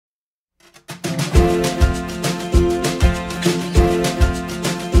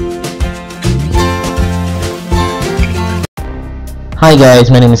Hi guys,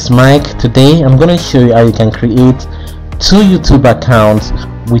 my name is Mike. Today I'm going to show you how you can create two YouTube accounts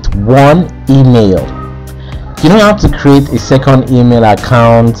with one email. You don't have to create a second email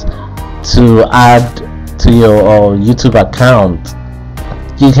account to add to your YouTube account.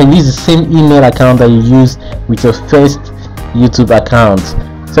 You can use the same email account that you use with your first YouTube account.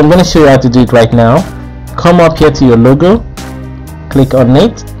 So I'm going to show you how to do it right now. Come up here to your logo, click on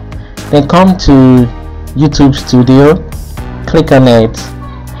it, then come to YouTube Studio, click on it.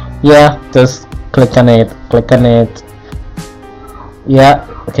 Yeah, just click on it, yeah,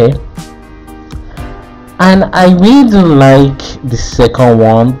 okay. And I really do like the second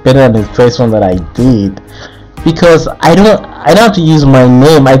one better than the first one that I did, because I don't have to use my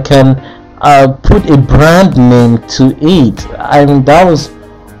name. I can put a brand name to it. I mean, that was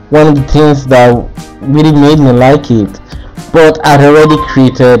one of the things that really made me like it. But I'd already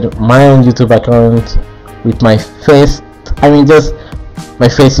created my own YouTube account with my first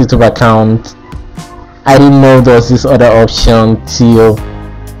YouTube account. I didn't know there was this other option till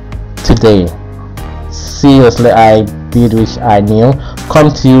today. Seriously, I did wish I knew.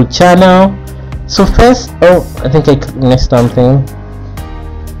 Come to your channel. So first, I think I missed something.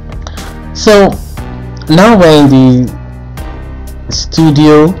 So now we're in the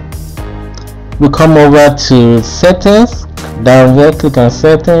studio. We come over to settings, down here, click on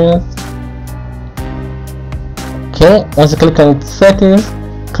settings. Okay, once you click on settings,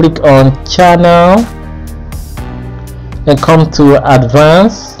 click on channel, then come to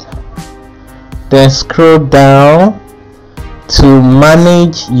advanced, then scroll down to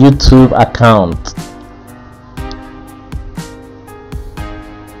manage YouTube account.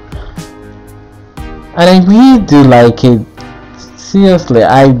 And I really do like it. Seriously,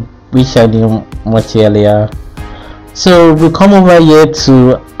 I wish I knew much earlier. So we come over here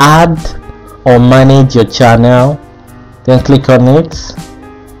to add or manage your channel, then click on it.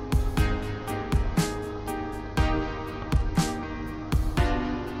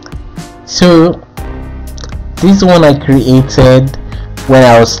 So this one I created when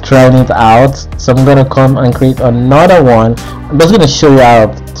I was trying it out, so I'm gonna come and create another one. I'm just gonna show you how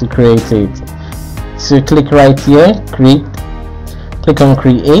to create it. So click right here, create, click on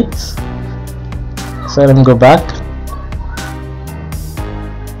create. So let me go back.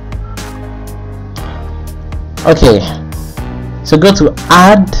 Okay, so go to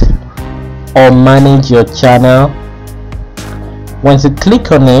add or manage your channel. Once you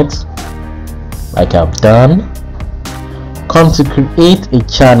click on it, like I've done, come to create a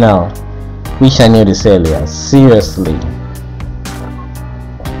channel, which I knew this earlier. Seriously.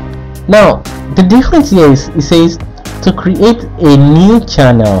 Now the difference here is it says to create a new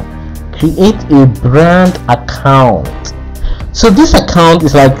channel, create a brand account. So this account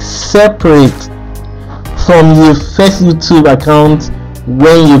is like separate from your first YouTube account.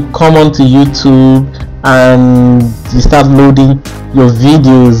 When you come onto YouTube and you start loading your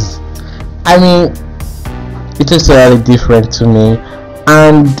videos, I mean, it looks really different to me.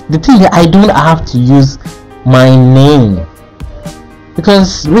 And the thing is, I don't have to use my name,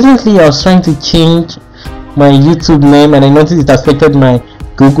 because recently I was trying to change my YouTube name and I noticed it affected my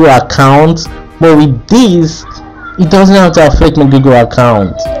Google account. But with this, it doesn't have to affect my Google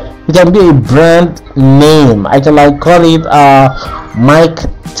account. It can be a brand name. I can like call it Mike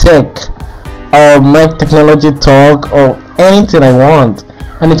Tech or Mike Technology Talk or anything I want,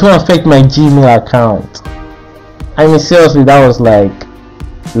 and it won't affect my Gmail account. I mean, seriously, that was like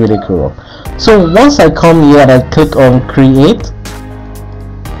really cool. So once I come here and I click on create,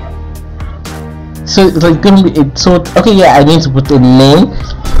 so it's like gonna be a total. Okay, yeah, I need to put a name,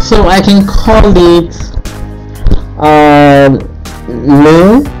 so I can call it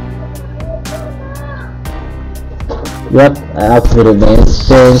name. Yep, I have to put it there.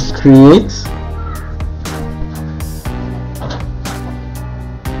 So create.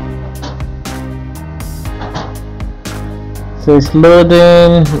 So it's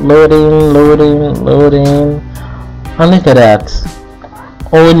loading, and look at that.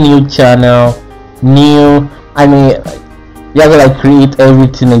 All new channel, new. I mean, you have to like create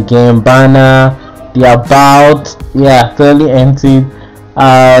everything again. Banner, the about, yeah, totally empty.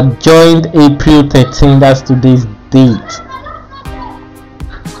 Joined April 13. That's today's date.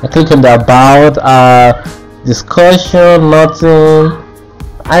 I click on the about, discussion, nothing.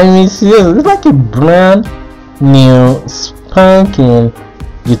 I mean, seriously, it's like a brand new spanking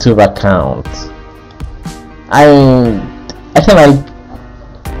YouTube account. I feel like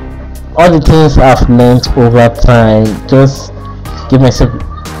all the things I've learned over time, just give myself,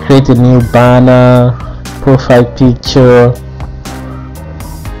 create a new banner, profile picture.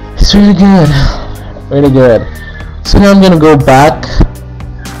 It's really good. So now I'm gonna go back.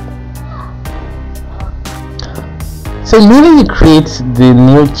 So immediately you create the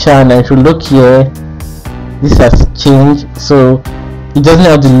new channel. If you look here, this has changed, so it doesn't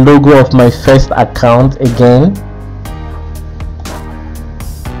have the logo of my first account again.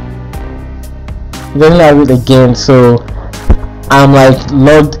 It doesn't have it again, so I'm like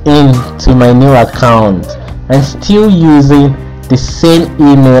logged in to my new account and still using the same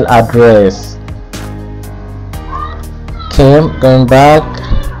email address. Okay, I'm going back.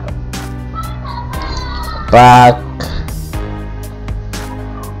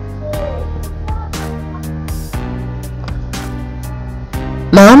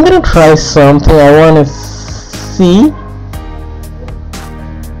 Now I'm gonna try something. I want to see.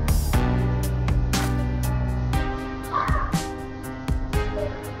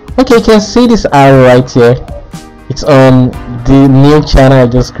 Okay, you can see this arrow right here. It's on the new channel I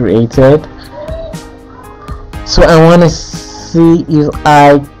just created. So I want to see if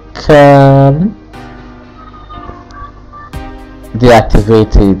I can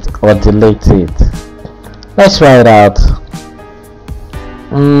deactivate it or delete it. Let's try it out.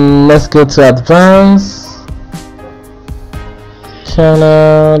 Let's go to advanced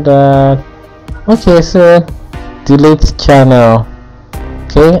channel. Okay, so delete channel.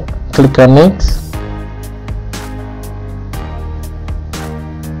 Okay, click on it.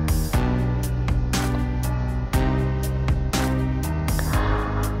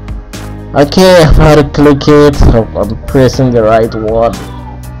 Okay, how to click it? I'm pressing the right one.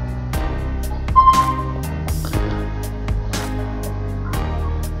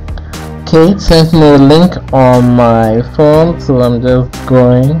 Okay, it sent me a link on my phone, so I'm just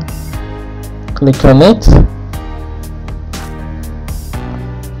going. Click on it.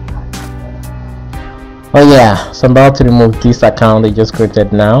 Oh yeah, so I'm about to remove this account I just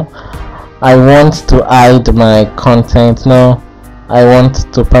created now. I want to hide my content now. I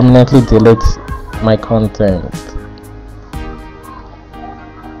want to permanently delete my content.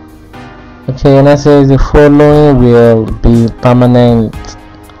 Okay, and I say the following will be permanent.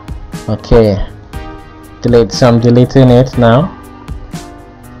 Okay, delete. So I'm deleting it now.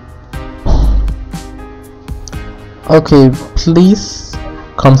 Okay, please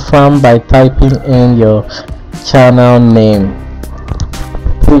confirm by typing in your channel name.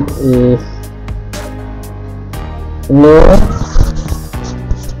 It is no.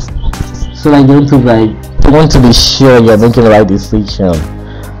 So like you want to be sure you're making the right decision.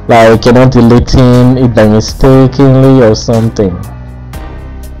 Like you're not deleting it by mistakenly or something.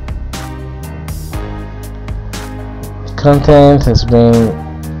 Content has been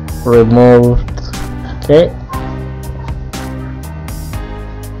removed. Okay.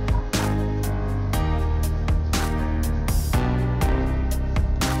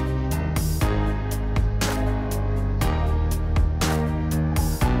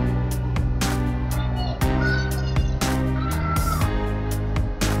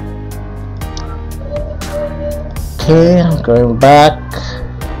 Okay, I'm going back.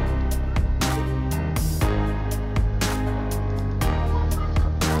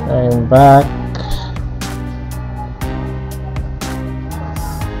 Going back.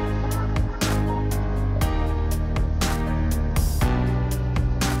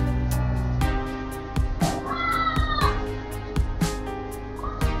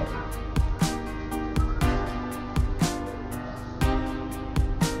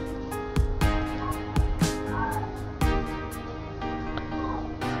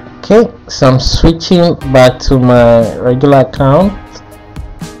 Okay, so I'm switching back to my regular account.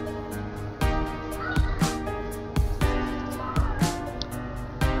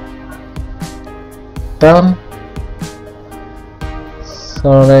 Done. So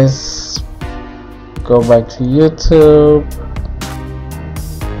let's go back to YouTube.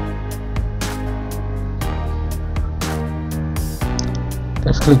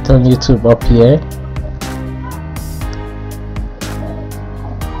 Let's click on YouTube up here.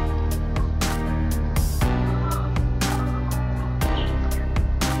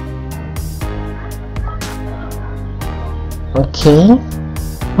 Okay,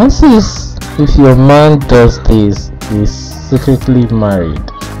 let's see if your man does this, is secretly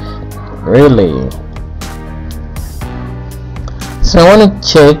married. Really? So I want to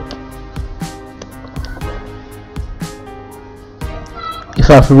check if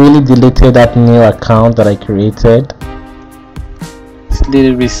I've really deleted that new account that I created. It's a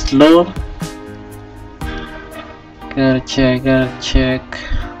little bit slow. Gotta check.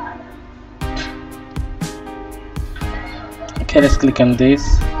 Okay, let's click on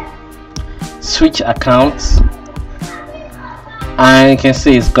this, switch accounts, and you can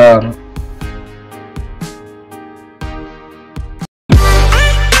see it's gone.